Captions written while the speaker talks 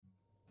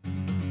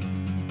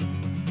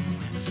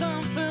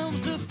Some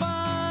films are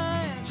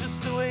fine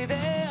just the way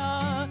they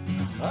are.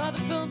 Other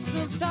films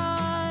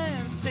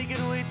sometimes take it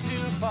way too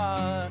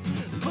far.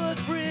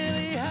 But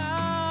really,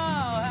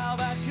 how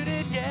bad could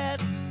it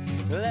get?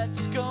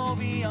 Let's go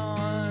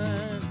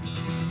beyond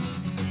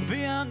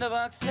the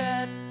box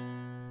set.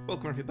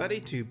 Welcome everybody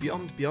to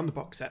Beyond the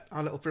Box Set,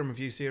 our little film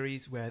review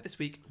series where this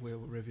week we're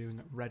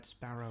reviewing Red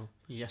Sparrow.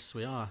 Yes,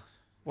 we are.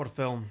 What a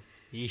film.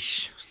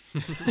 Yeesh.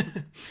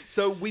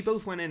 So we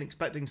both went in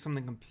expecting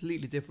something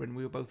completely different.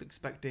 We were both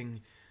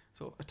expecting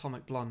sort of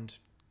Atomic Blonde,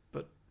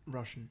 but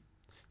Russian.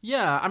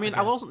 Yeah, I mean,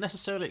 I wasn't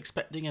necessarily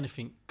expecting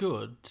anything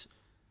good.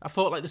 I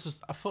thought this was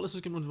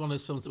going to be one of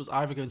those films that was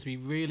either going to be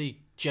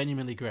really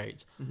genuinely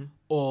great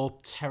or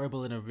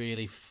terrible in a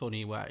really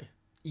funny way.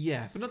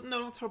 Yeah, but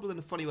not terrible in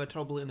a funny way,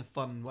 terrible in a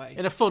fun way.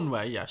 In a fun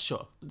way, yeah,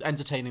 sure.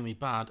 Entertainingly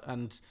bad,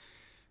 and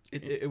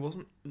it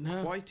wasn't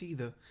quite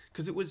either,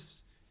 because it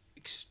was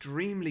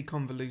extremely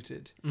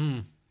convoluted,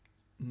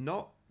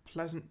 not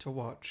pleasant to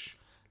watch.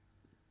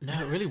 No,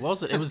 it really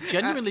wasn't. It was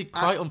genuinely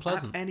quite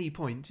unpleasant. At any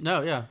point.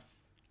 No, yeah.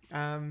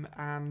 Yeah,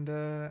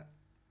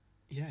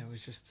 it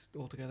was just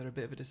altogether a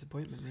bit of a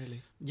disappointment,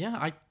 really. Yeah,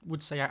 I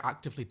would say I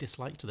actively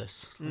disliked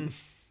this,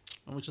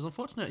 which is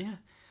unfortunate, yeah.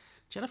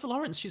 Jennifer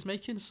Lawrence, she's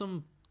making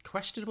some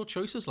questionable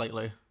choices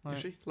lately. Is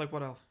she? Like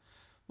what else?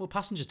 Well,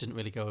 Passengers didn't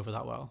really go over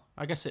that well.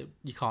 I guess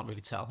you can't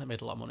really tell. It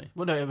made a lot of money.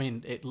 Well, no, I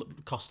mean, it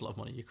cost a lot of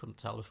money. You couldn't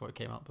tell before it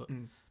came out, but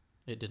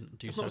it didn't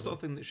do so. It's not the sort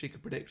of thing that she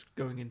could predict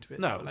going into it.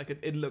 No. Like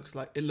it looked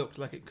like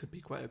it could be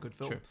quite a good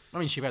film. True. I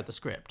mean, she read the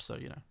script, so,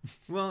 you know.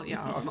 Well,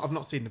 yeah, I've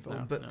not seen the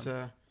film,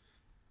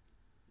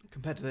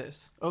 compared to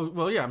this. Oh,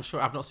 well, yeah, I'm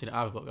sure. I've not seen it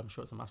either, but I'm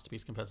sure it's a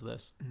masterpiece compared to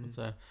this.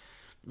 But,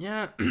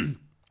 yeah...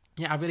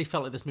 Yeah, I really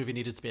felt like this movie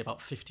needed to be about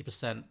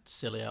 50%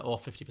 sillier or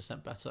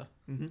 50% better.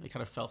 It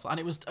kind of felt... And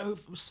it was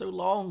so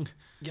long.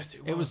 Yes,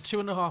 it was. It was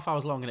 2.5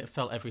 hours long, and it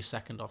felt every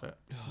second of it.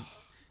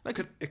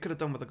 It could have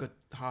done with a good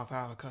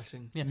half-hour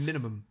cutting. Yeah.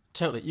 Minimum.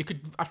 Totally.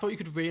 I thought you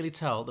could really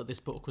tell that this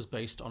book was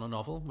based on a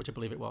novel, which I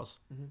believe it was.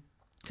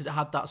 Because it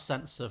had that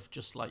sense of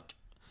just like...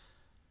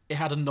 It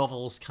had a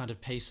novel's kind of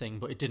pacing,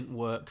 but it didn't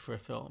work for a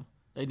film.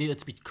 It needed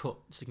to be cut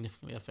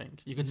significantly, I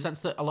think. You could sense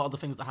that a lot of the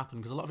things that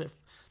happened, because a lot of it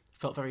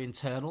felt very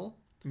internal.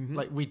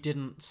 Like, we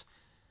didn't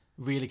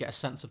really get a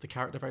sense of the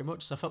character very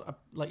much. So I felt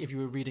like if you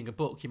were reading a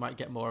book, you might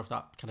get more of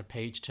that kind of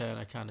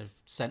page-turner kind of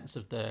sense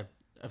of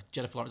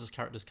Jennifer Lawrence's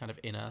character's kind of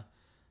inner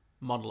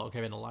monologue,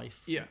 her inner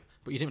life. Yeah.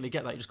 But you didn't really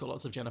get that. You just got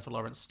lots of Jennifer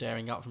Lawrence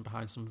staring out from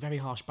behind some very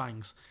harsh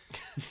bangs.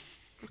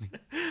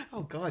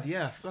 Oh, God,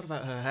 yeah. I forgot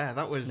about her hair.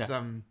 That was...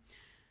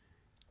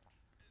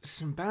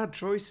 some bad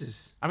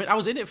choices. I mean, I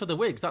was in it for the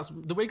wigs.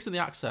 The wigs and the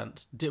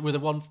accent were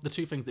the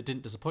two things that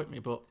didn't disappoint me,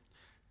 but...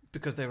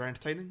 Because they were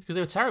entertaining? Because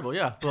they were terrible,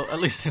 yeah. But at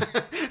least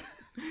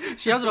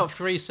she has about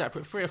three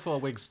or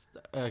four wigs.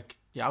 I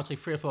would say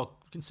 3 or 4.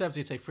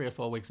 Conservatively, say 3 or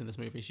 4 wigs in this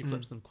movie. She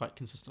flips them quite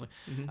consistently,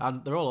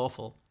 and they're all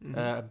awful.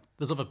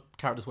 There's other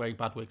characters wearing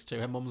bad wigs too.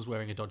 Her mum's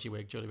wearing a dodgy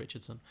wig, Julie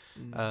Richardson.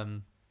 But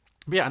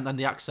yeah, and then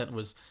the accent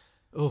was,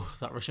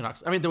 that Russian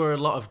accent. I mean, there were a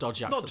lot of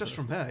dodgy accents. Not just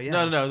from her, yeah.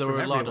 No, there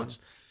were a lot of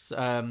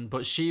dodgy.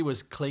 But she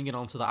was clinging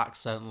onto that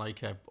accent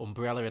like an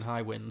umbrella in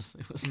high winds.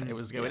 It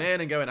was going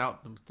in and going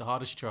out the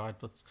harder she tried,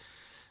 but.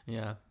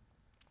 Yeah.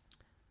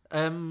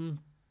 I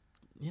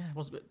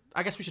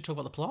guess we should talk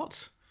about the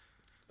plot.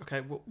 Okay,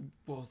 what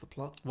was the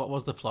plot? What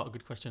was the plot?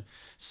 Good question.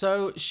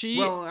 So she...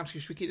 Well, actually,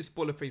 should we keep it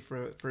spoiler-free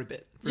for a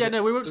bit?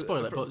 No, we won't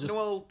spoil it, but just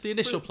the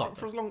initial plot.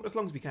 For as long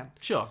as we can.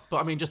 Sure, but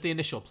I mean, just the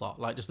initial plot,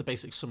 like just the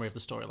basic summary of the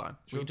storyline.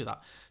 We can do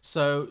that.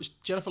 So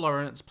Jennifer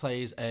Lawrence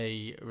plays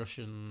a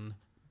Russian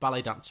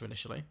ballet dancer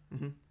initially,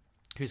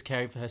 who's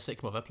caring for her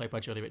sick mother, played by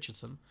Julie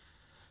Richardson.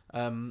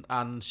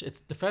 And it's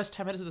the first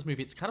 10 minutes of this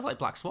movie, it's kind of like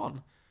Black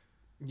Swan.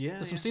 Yeah,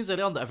 there's some scenes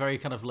early on that are very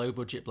kind of low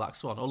budget Black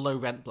Swan or low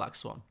rent Black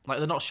Swan. Like,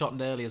 they're not shot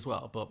nearly as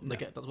well, but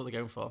that's what they're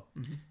going for.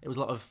 It was a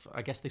lot of,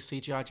 I guess, they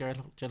CGI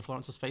Jennifer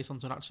Lawrence's face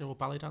onto an actual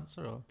ballet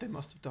dancer. Or they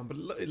must have done, but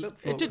it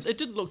looked flawless. It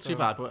didn't look too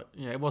bad, but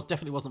yeah, it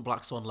definitely wasn't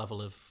Black Swan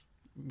level of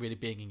really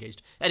being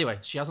engaged. Anyway,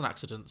 she has an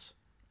accident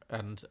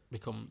and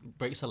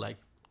breaks her leg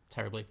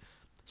terribly,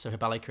 so her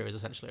ballet career is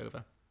essentially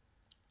over.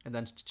 And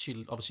then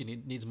she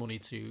obviously needs money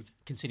to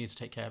continue to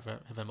take care of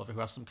her mother, who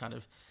has some kind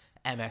of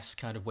MS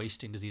kind of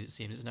wasting disease, it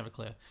seems. It's never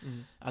clear.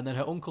 And then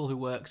her uncle, who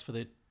works for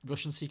the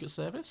Russian Secret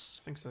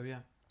Service... I think so, yeah.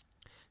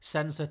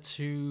 ...sends her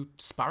to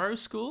Sparrow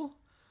School.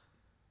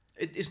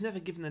 It's never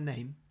given a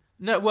name.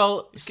 No,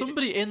 well,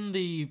 somebody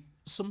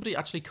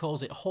actually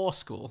calls it Whore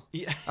School.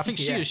 Yeah. I think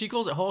she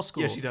calls it Whore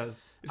School. Yeah, she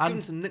does. It's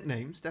given some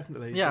nicknames,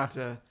 definitely. Yeah.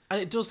 But,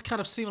 and it does kind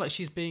of seem like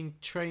she's being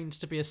trained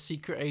to be a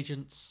secret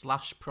agent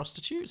 /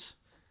 prostitute.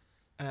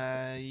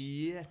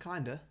 Yeah,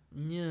 kinda.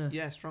 Yeah.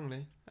 Yeah,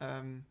 strongly.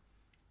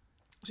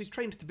 She's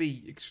trained to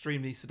be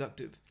extremely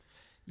seductive.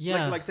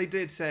 Yeah. Like they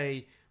did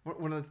say,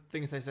 one of the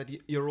things they said,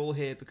 you're all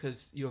here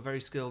because you're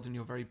very skilled and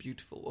you're very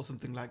beautiful, or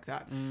something like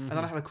that. And then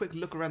I had a quick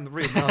look around the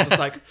room and I was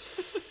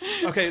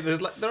just like, okay,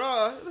 there's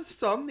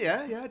some,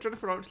 yeah,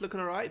 Jennifer Lawrence looking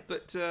alright,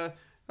 but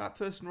that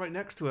person right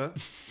next to her,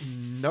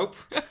 nope.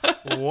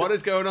 What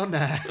is going on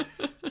there?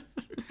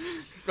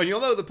 But you'll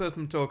know the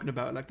person I'm talking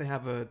about. Like they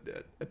have a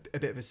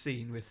bit of a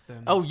scene with.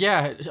 Oh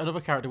yeah,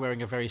 another character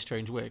wearing a very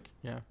strange wig.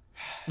 Yeah.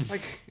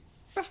 Like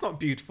that's not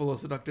beautiful or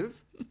seductive.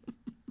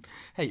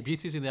 Hey,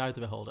 beauty's in the eye of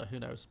the beholder. Who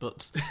knows?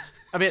 But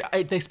I mean,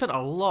 they spent a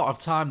lot of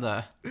time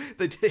there.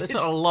 They did. They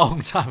spent a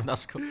long time in that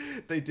school.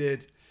 They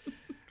did.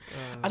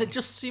 And it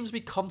just seems to be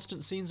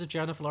constant scenes of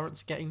Jennifer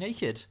Lawrence getting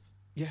naked.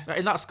 Yeah. Like,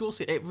 in that school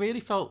scene, it really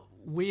felt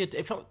weird.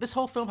 It felt this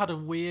whole film had a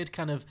weird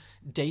kind of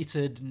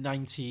dated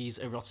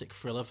 90s erotic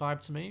thriller vibe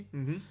to me.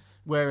 Mm-hmm.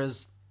 Where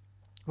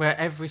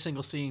every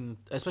single scene,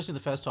 especially in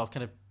the first half,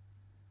 kind of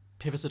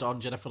pivoted on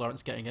Jennifer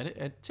Lawrence getting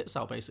a tits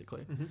out,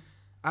 basically. Mm-hmm.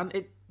 And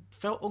it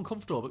felt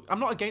uncomfortable. I'm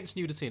not against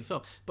nudity in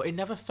film, but it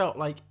never felt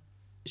like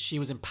she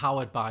was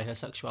empowered by her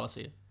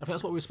sexuality. I think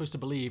that's what we were supposed to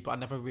believe, but I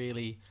never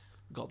really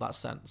got that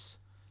sense.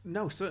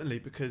 No, certainly,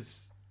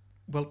 because,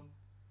 well,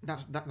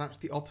 that's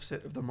the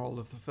opposite of the moral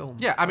of the film.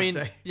 Yeah, I mean,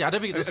 I don't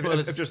think it's a spoiler.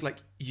 It's just like,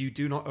 you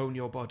do not own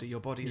your body. Your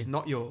body is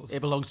not yours. It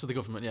belongs to the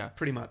government, yeah.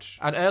 Pretty much.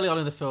 And early on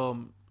in the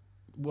film,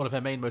 one of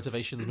her main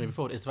motivations moving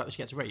forward is the fact that she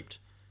gets raped.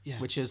 Yeah.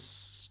 Which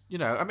is,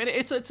 I mean,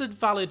 it's a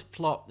valid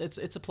plot.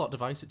 It's a plot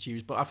device it's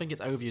used, but I think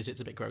it's overused. It's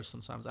a bit gross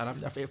sometimes,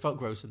 and it felt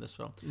gross in this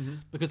film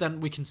because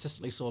then we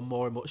consistently saw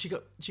more and more. She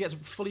gets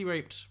fully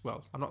raped.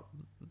 Well, I'm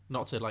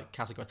not to like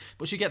categorize,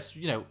 but she gets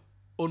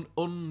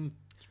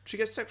She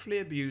gets sexually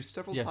abused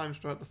several times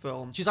throughout the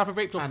film. She's either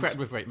raped or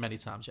threatened with rape many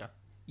times. Yeah.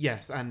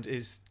 Yes, and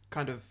is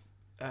kind of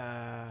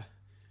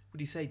what do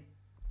you say?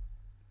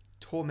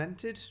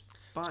 Tormented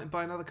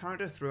by another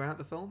character throughout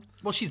the film.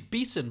 Well, she's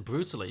beaten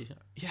brutally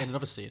in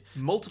another scene.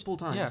 Multiple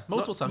times. Yeah,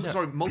 multiple times. Yeah.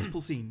 Sorry,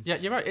 multiple scenes. Yeah,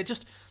 you're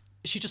right.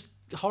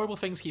 Horrible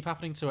things keep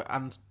happening to her,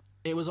 and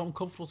it was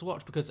uncomfortable to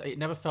watch because it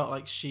never felt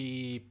like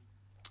she...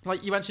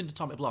 Like, you mentioned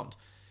Atomic Blonde.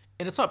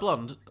 In Atomic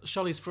Blonde,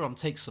 Charlize Theron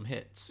takes some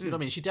hits. You know what I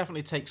mean? She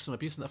definitely takes some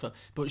abuse in that film,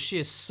 but she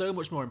is so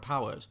much more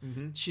empowered.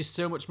 Mm-hmm. She's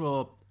so much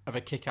more of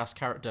a kick-ass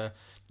character,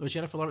 whereas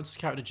Jennifer Lawrence's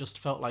character just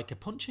felt like a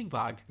punching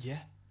bag. Yeah.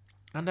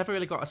 I never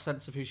really got a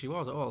sense of who she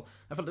was at all.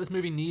 I felt like this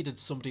movie needed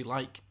somebody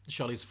like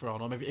Charlize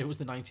Theron, or maybe if it was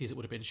the 90s, it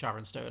would have been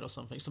Sharon Stone or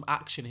something. Some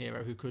action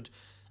hero who could...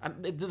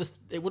 And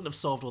it wouldn't have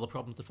solved all the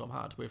problems the film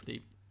had with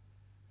the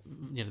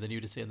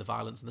nudity and the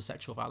violence and the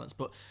sexual violence,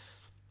 but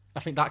I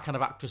think that kind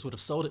of actress would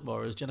have sold it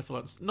more as Jennifer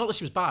Lawrence. Not that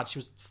she was bad, she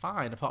was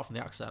fine apart from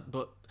the accent,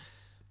 but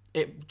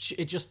it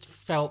just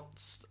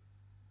felt...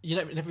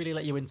 it never really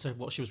let you into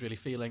what she was really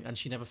feeling, and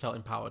she never felt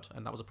empowered,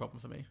 and that was a problem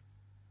for me.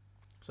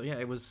 So yeah,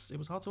 it was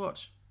hard to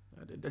watch.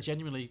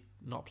 Genuinely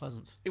not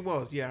pleasant. It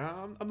was, yeah.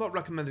 I'm not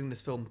recommending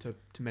this film to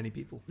many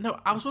people. No,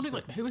 I was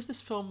wondering, who is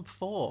this film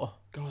for?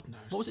 God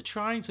knows. What was it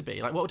trying to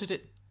be? Like, what did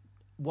it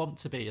want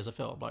to be as a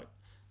film? Like,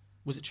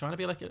 was it trying to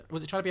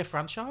be a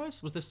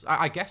franchise? Was this?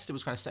 I guessed it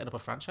was kind of setting up a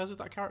franchise with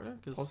that character.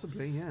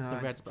 Possibly,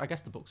 yeah. I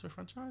guess the books are a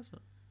franchise.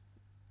 But...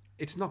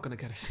 It's not going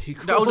to get a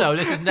sequel. No,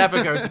 this is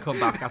never going to come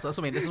back. That's what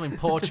I mean. This is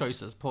poor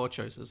choices.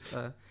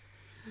 And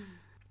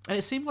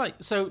it seemed like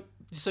so.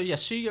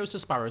 Yes, she goes to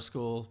Sparrow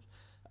School.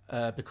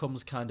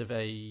 Becomes kind of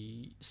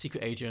a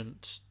secret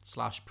agent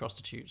 /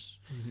 prostitute.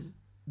 Mm-hmm.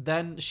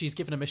 Then she's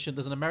given a mission.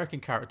 There's an American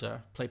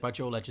character played by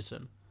Joel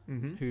Edgerton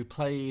who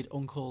played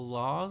Uncle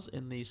Lars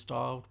in the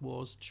Star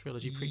Wars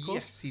trilogy prequels.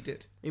 Yes, he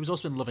did. He was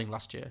also in Loving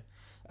last year.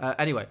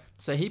 Anyway,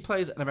 so he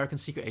plays an American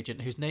secret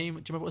agent whose name... Do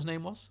you remember what his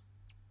name was?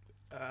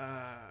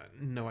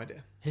 No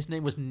idea. His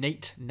name was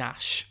Nate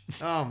Nash.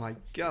 Oh my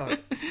god.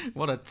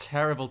 What a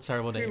terrible,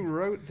 terrible name. Who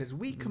wrote this?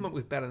 We come up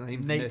with better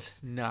names Nate than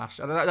this. Nash.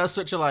 And that's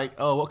such a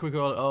what can we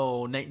call it?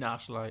 Oh, Nate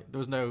Nash. Like, there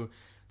was no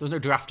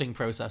drafting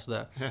process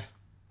there.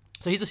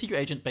 So he's a secret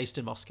agent based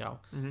in Moscow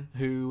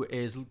who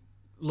is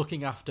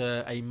looking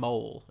after a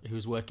mole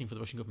who's working for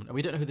the Russian government. And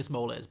we don't know who this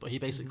mole is, but he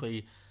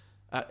basically,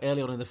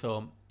 early on in the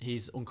film,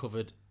 he's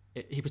uncovered...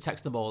 He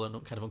protects the mole and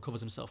kind of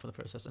uncovers himself in the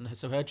process. And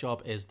so her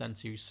job is then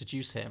to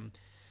seduce him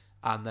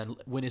and then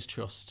win his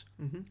trust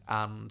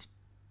and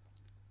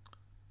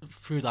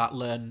through that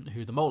learn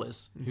who the mole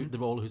is, the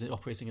mole who's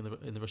operating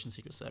in the Russian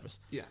Secret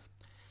Service. Yeah.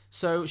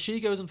 So she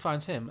goes and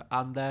finds him,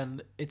 and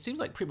then it seems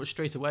like pretty much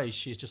straight away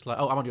she's just like,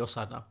 "Oh, I'm on your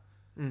side now."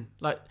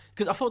 Like,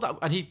 because I thought that,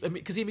 and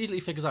because he immediately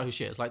figures out who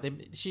she is. Like,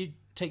 she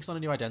takes on a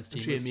new identity.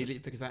 And she immediately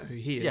figures out who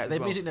he is. Yeah, they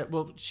immediately.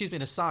 Well, she's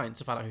been assigned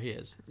to find out who he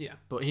is. Yeah,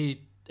 but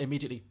he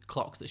immediately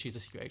clocks that she's a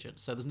secret agent,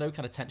 so there's no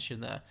kind of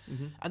tension there.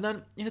 And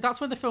then that's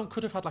when the film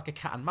could have had like a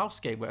cat and mouse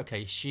game where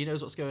she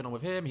knows what's going on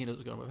with him, he knows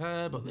what's going on with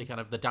her, but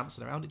they're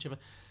dancing around each other.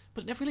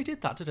 But it never really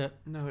did that, did it?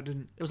 No, it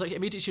didn't. It was like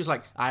immediately she was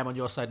like, "I am on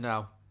your side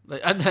now,"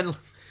 and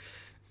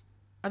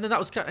then that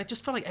was kind of, it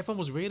just felt like everyone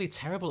was really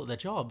terrible at their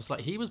jobs.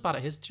 Like, he was bad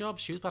at his job,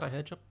 she was bad at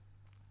her job.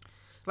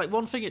 Like,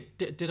 one thing it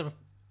did have,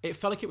 it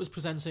felt like it was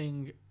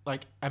presenting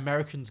like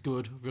Americans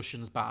good,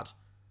 Russians bad.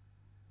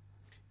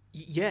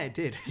 Yeah, it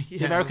did. Yeah.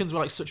 The Americans were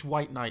like such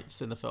white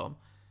knights in the film.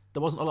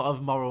 There wasn't a lot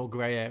of moral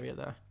grey area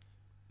there.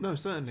 No,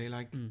 certainly.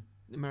 Like, the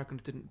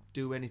Americans didn't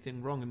do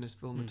anything wrong in this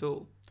film at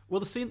all. Well,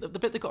 the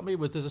bit that got me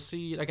was there's a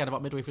scene, again,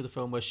 about midway through the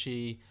film where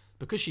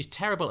because she's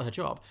terrible at her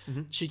job,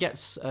 she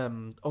gets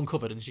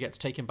uncovered and she gets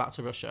taken back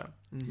to Russia.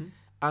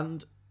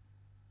 And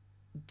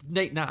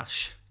Nate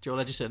Nash, Joel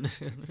Edgerton,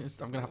 I'm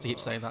going to have to keep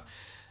saying that,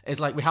 is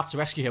like, we have to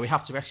rescue her, we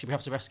have to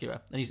rescue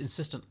her. And he's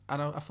insistent.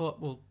 And I thought,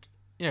 well,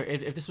 you know,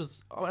 if this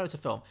was, I know it's a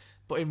film,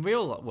 but in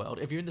real world,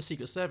 if you're in the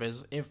Secret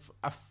Service, if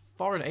a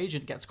foreign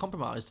agent gets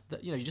compromised,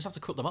 that, you know, you just have to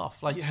cut them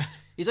off. Like,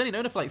 he's only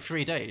known her for like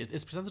 3 days.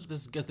 It's presented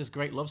as this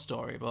great love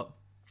story, but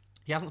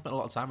he hasn't spent a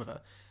lot of time with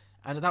her.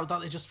 And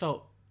that it just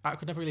felt, I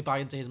could never really buy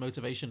into his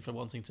motivation for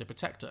wanting to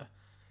protect her.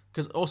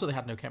 Because also they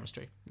had no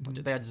chemistry.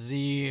 They had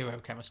zero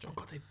chemistry. Oh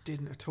god, they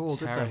didn't at all,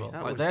 Terrible. did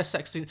they? Like their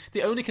sex scene,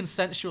 the only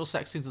consensual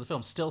sex scenes in the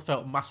film still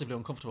felt massively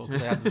uncomfortable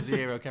because they had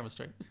zero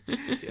chemistry.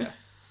 Yeah.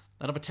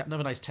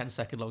 Another nice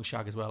 10-second long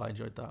shag as well. I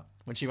enjoyed that.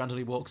 When she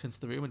randomly walks into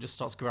the room and just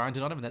starts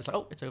grinding on him, and then it's like,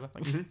 oh, it's over.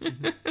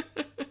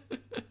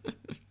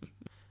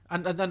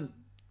 And then,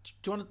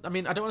 do you want? I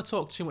mean, I don't want to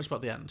talk too much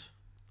about the end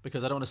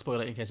because I don't want to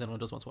spoil it in case anyone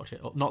does want to watch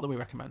it. Or not that we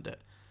recommend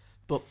it,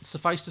 but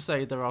suffice to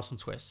say, there are some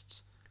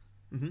twists.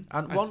 And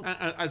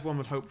as one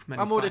would hope from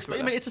any I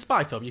spy mean, it's a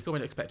spy film. You come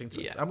in expecting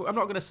twists. Yeah. I'm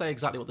not going to say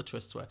exactly what the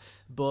twists were,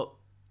 but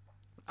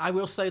I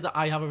will say that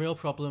I have a real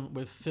problem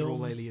with films. They're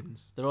all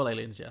aliens. They're all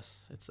aliens,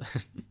 yes. It's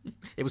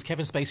it was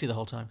Kevin Spacey the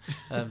whole time.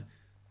 I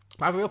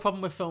have a real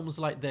problem with films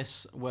like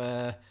this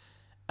where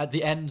at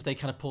the end they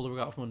kind of pull the rug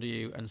out from under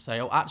you and say,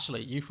 oh,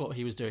 actually, you thought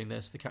he was doing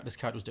this, this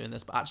character was doing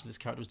this, but actually this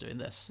character was doing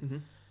this.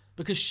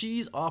 Because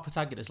she's our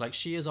protagonist. Like,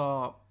 she is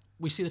our...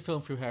 We see the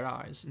film through her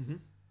eyes.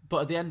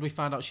 But at the end, we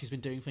find out she's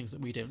been doing things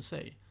that we don't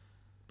see.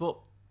 But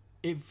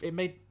it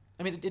made...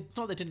 I mean,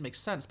 not that it didn't make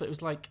sense, but it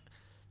was like...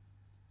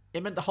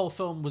 It meant the whole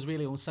film was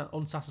really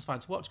unsatisfying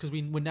to watch because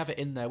we were never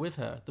in there with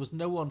her. There was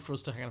no one for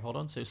us to kind of hold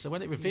on to. So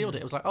when it revealed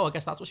it was like, oh, I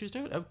guess that's what she was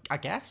doing. Oh, I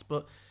guess,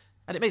 but...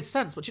 And it made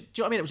sense. But do you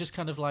know what I mean? It was just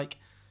kind of like...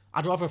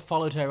 I'd rather have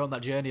followed her on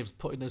that journey of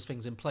putting those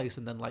things in place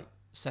and then, like,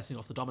 setting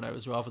off the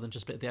dominoes rather than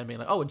just at the end being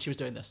like, oh, and she was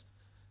doing this.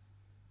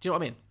 Do you know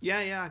what I mean?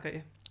 Yeah, I get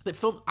you.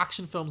 The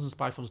action films and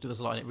spy films do this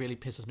a lot, and it really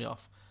pisses me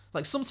off.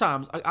 Like,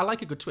 sometimes, I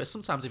like a good twist.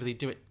 Sometimes if they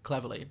do it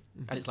cleverly,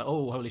 and it's like,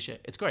 oh, holy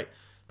shit, it's great.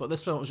 But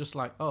this film was just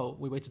like, oh,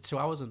 we waited 2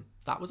 hours, and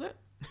that was it?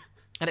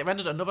 And it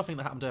rendered another thing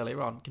that happened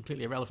earlier on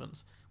completely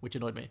irrelevant, which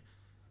annoyed me.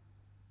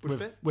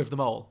 With the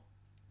mole.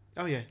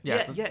 Oh, yeah.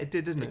 Yeah, it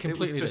did, didn't it? It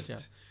completely was just,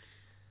 did,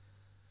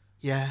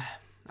 yeah.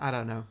 I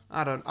don't know.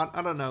 I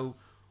don't know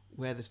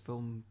where this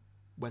film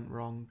went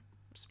wrong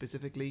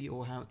specifically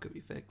or how it could be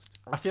fixed.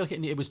 I feel like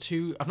it was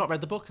too... I've not read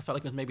the book. I felt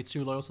like it was maybe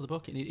too loyal to the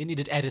book. It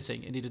needed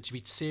editing. It needed to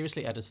be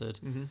seriously edited.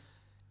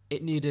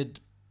 It needed...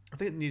 I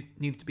think it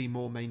needed to be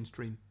more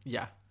mainstream.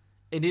 Yeah.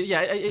 I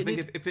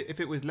think if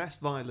it was less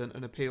violent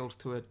and appealed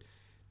to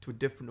a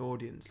different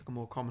audience, like a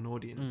more common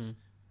audience,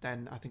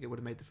 then I think it would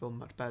have made the film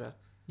much better.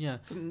 Yeah.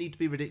 It doesn't need to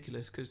be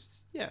ridiculous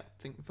because, I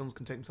think films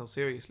can take themselves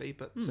seriously,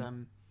 but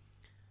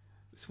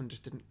this one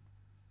just didn't...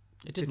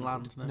 It didn't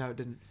land, no. No, it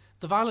didn't.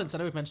 The violence, I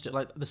know we've mentioned it,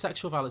 like, the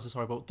sexual violence is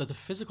horrible. The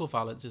physical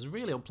violence is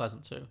really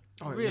unpleasant too.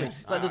 Oh, really? Yeah.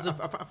 Like,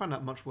 I find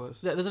that much worse.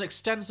 There's an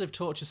extensive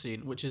torture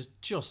scene, which is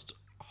just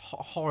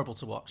horrible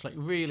to watch. Like,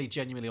 really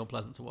genuinely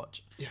unpleasant to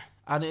watch. Yeah.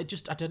 And I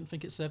didn't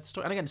think it served the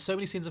story. And again, so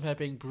many scenes of her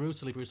being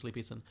brutally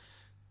beaten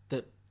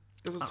that...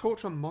 There's a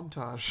torture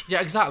montage.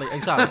 Yeah, exactly.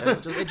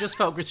 It just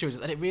felt gratuitous,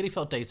 and it really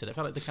felt dated. It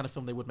felt like the kind of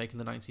film they would make in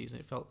the 90s,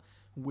 and it felt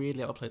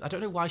weirdly out of place. I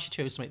don't know why she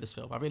chose to make this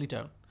film. I really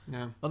don't.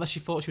 No. Unless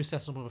she thought she was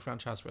setting up a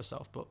franchise for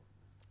herself, but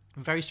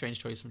very strange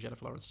choice from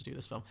Jennifer Lawrence to do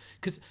this film.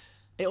 Because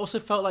it also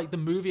felt like the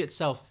movie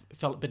itself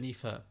felt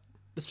beneath her.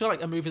 This felt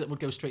like a movie that would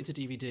go straight to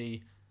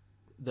DVD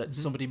that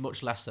somebody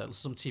much lesser,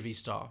 some TV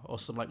star or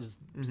some like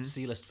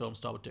C-list film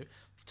star would do.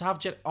 To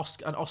have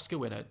an Oscar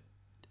winner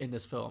in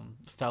this film,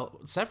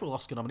 felt several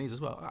Oscar nominees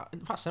as well. In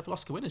fact, several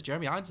Oscar winners.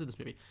 Jeremy Irons in this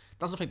movie.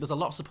 That's the thing. There's a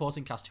lot of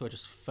supporting cast who are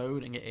just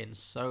phoning it in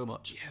so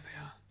much. Yeah,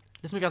 they are.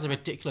 This movie has a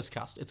ridiculous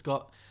cast. It's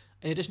got,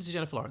 in addition to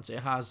Jennifer Lawrence, it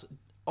has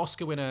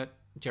Oscar winner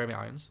Jeremy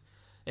Irons.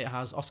 It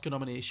has Oscar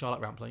nominee Charlotte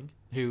Rampling,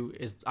 who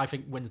I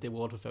think wins the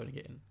award for phoning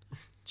it in.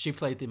 She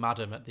played the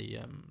madam at the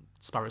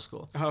Sparrow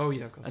School. Oh,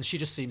 yeah, of course. And she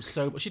just seems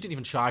so... She didn't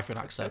even try for an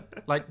accent.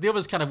 Like, the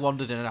others kind of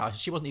wandered in and out.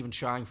 She wasn't even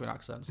trying for an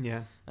accent.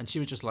 Yeah. And she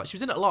was just like... She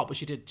was in it a lot, but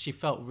she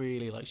felt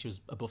really like she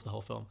was above the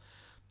whole film.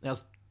 It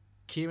has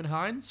Kieran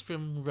Hines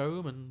from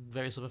Rome and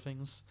various other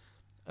things.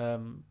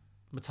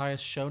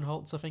 Matthias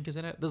Schoenholtz, I think, is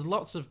in it. There's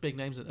lots of big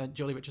names.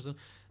 Jolie Richardson.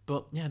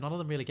 But, yeah, none of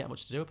them really get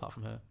much to do apart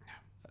from her.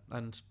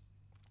 And,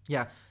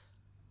 yeah...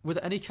 With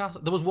any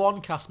cast... There was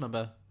one cast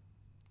member,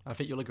 and I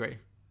think you'll agree.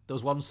 There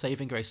was one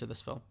saving grace in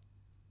this film.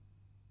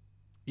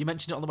 You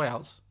mentioned it on the way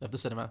out of the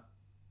cinema.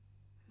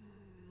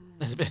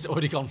 It's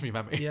already gone from your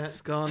memory. Yeah,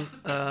 it's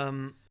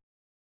gone.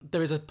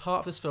 There is a part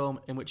of this film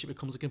in which it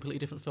becomes a completely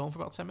different film for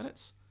about 10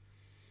 minutes.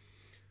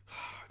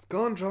 It's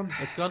gone, John.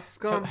 It's gone. It's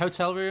gone.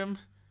 Hotel Room.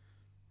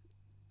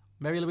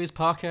 Mary Louise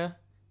Parker.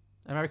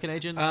 American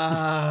Agent.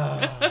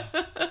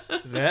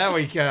 There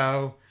we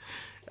go.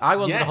 I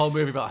wanted a whole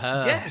movie about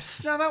her.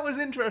 Yes, no, that was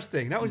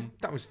interesting.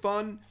 That was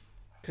fun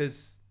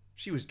because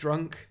she was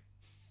drunk,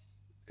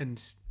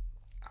 and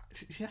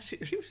she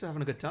was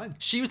having a good time.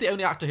 She was the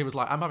only actor who was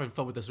like, "I'm having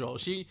fun with this role."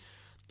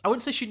 I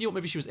wouldn't say she knew what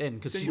movie she was in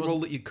because it's a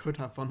role that you could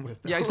have fun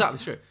with. Though. Yeah, exactly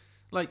true.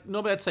 Like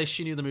normally I'd say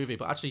she knew the movie,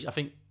 but actually I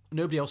think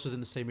nobody else was in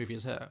the same movie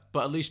as her,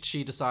 but at least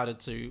she decided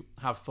to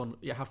have fun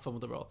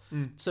with the role.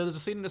 So there's a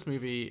scene in this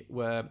movie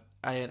where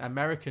an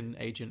American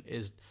agent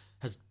is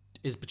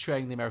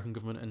betraying the American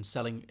government and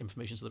selling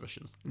information to the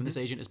Russians. And this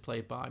agent is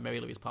played by Mary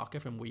Louise Parker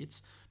from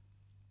Weeds.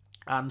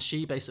 And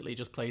she basically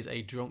just plays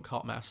a drunk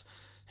hot mess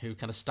who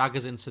kind of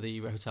staggers into the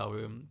hotel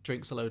room,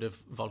 drinks a load of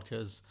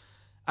vodkas,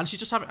 and she's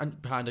just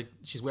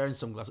she's wearing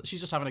sunglasses. She's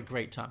just having a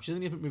great time. She's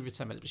only in the movie for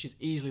 10 minutes, but she's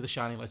easily the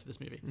shining light of this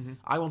movie.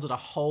 I wanted a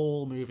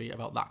whole movie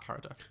about that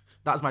character.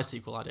 That's my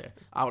sequel idea.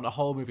 I want a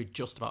whole movie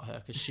just about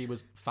her because she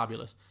was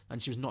fabulous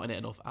and she was not in it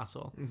enough at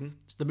all.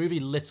 So the movie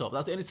lit up.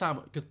 That's the only time,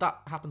 because that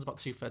happens about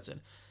 2/3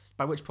 in,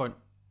 by which point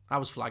I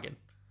was flagging.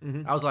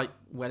 I was like,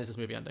 when is this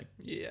movie ending?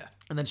 Yeah.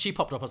 And then she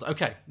popped up. I was like,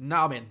 okay,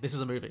 now I'm in. This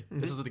is a movie.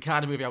 This is the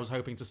kind of movie I was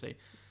hoping to see.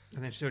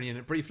 And then she's only in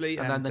it briefly,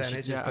 and then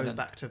it just goes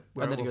back to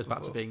where and then it it was goes back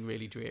to before. being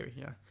really dreary,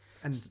 yeah.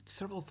 And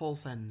several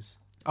false ends.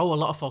 Oh, a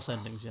lot of false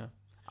endings, yeah.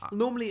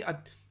 Normally I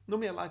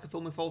like a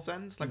film with false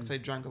ends, like say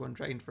Django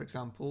Unchained, for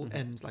example,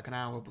 ends like an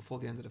hour before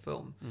the end of the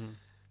film.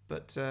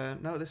 But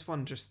no, this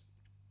one just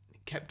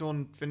kept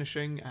on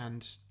finishing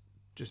and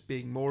just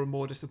being more and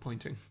more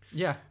disappointing.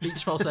 Yeah,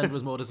 each false end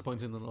was more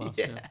disappointing than the last.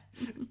 Yeah.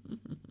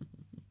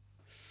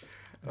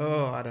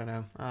 Oh, I don't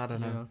know.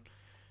 Yeah.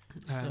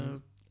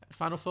 So,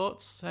 final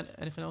thoughts?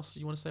 Anything else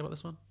you want to say about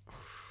this one?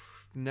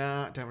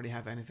 Nah, I don't really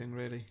have anything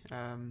really.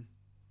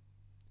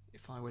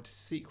 If I were to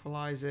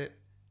sequelize it,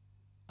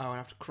 I would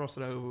have to cross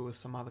it over with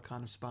some other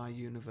kind of spy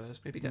universe.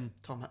 Maybe get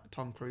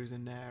Tom Cruise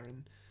in there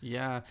and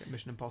get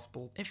Mission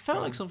Impossible. It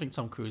felt like something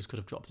Tom Cruise could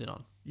have dropped in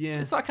on.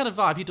 Yeah. It's that kind of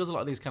vibe. He does a lot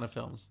of these kind of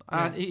films.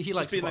 And he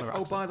likes to like,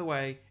 oh, by the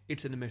way,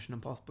 it's in the Mission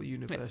Impossible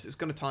universe. It's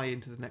going to tie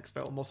into the next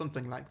film or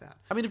something like that.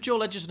 I mean, if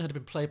Joel Edgerton had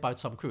been played by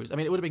Tom Cruise, I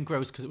mean, it would have been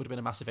gross because it would have been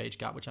a massive age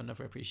gap, which I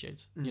never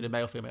appreciate.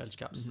 Male-female age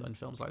gaps in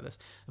films like this.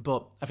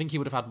 But I think he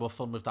would have had more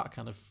fun with that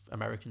kind of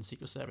American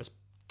Secret Service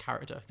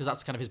character because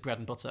that's kind of his bread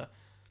and butter.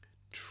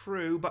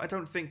 True, but I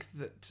don't think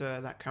that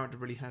that character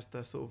really has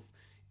the sort of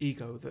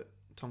ego that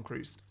Tom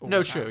Cruise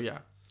has. Yeah.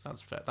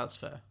 That's fair.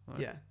 Right.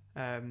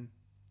 Yeah.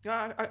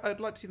 I'd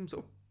like to see them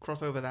sort of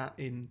cross over that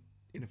in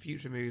a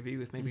future movie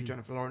with maybe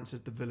Jennifer Lawrence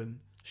as the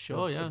villain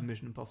of the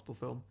Mission Impossible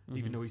film,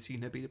 even though we've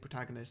seen her be the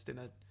protagonist in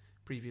a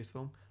previous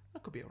film.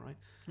 That could be all right.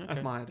 Okay.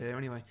 That's my idea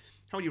anyway.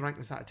 How would you rank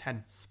this out of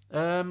 10?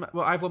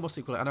 Well, I have one more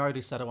sequel, and I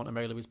already said I want a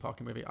Mary Louise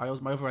Parker movie.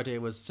 My other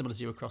idea was similar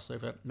to you, a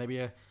crossover, maybe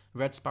a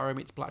Red Sparrow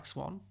meets Black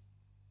Swan.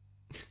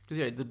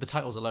 Because the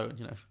titles alone,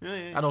 Yeah.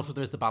 And also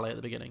there is the ballet at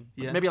the beginning.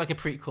 Yeah. Maybe like a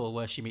prequel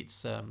where she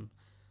meets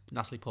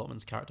Natalie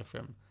Portman's character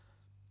from.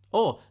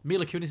 Or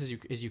Mila Kunis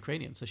is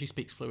Ukrainian, so she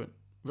speaks fluent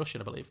Russian,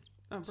 I believe.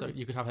 Oh, so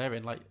you could have her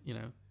in,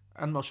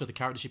 I'm not sure the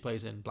character she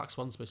plays in Black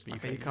Swan's supposed to be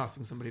Ukrainian. You're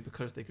casting somebody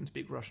because they can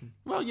speak Russian.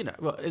 Well,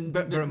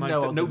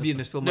 nobody in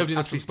this film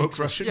actually spoke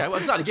Russian. Yeah, well,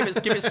 exactly. Give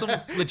it some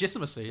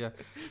legitimacy.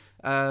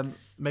 Yeah.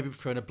 Maybe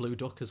throw in a blue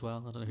duck as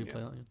well. I don't know who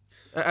played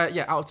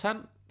that. Out of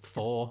 10.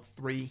 4,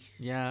 3.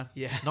 Yeah.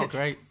 Not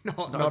great.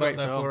 not up there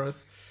film for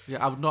us.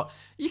 Yeah, I would not.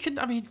 You can.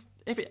 I mean,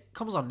 if it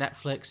comes on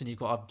Netflix and you've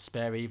got a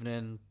spare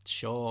evening,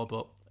 sure,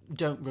 but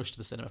don't rush to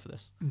the cinema for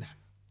this. No.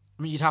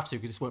 I mean, you'd have to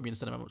because this won't be in the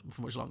cinema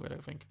for much longer, I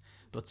don't think.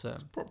 But it's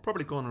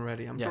probably gone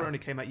already. I'm sure it only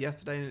came out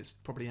yesterday and it's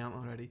probably out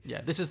already.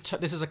 Yeah, this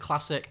is a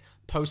classic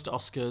post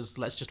Oscars.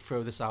 Let's just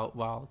throw this out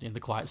while in the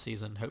quiet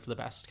season, hope for the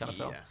best kind of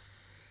film.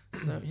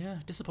 So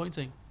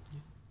disappointing.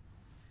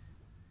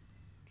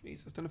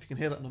 Jeez, I don't know if you can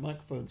hear that on the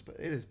microphones, but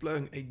it is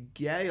blowing a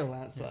gale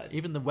outside. Yeah,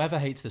 even the weather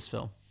hates this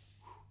film.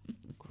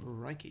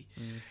 Crikey.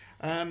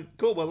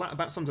 Cool, well, that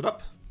about sums it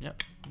up.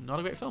 Yep, not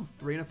a great film.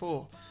 3 and a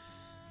 4.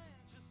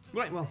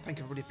 Right, well, thank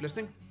you everybody for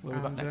listening. We'll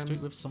be back next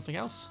week with something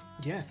else.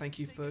 Yeah, thank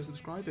you for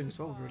subscribing as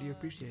well. We really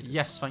appreciate it.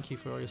 Yes, thank you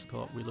for all your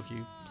support. We love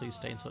you. Please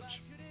stay in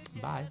touch.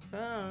 Bye.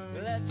 Bye.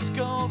 Let's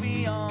go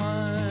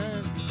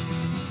beyond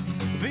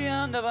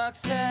the box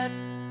set.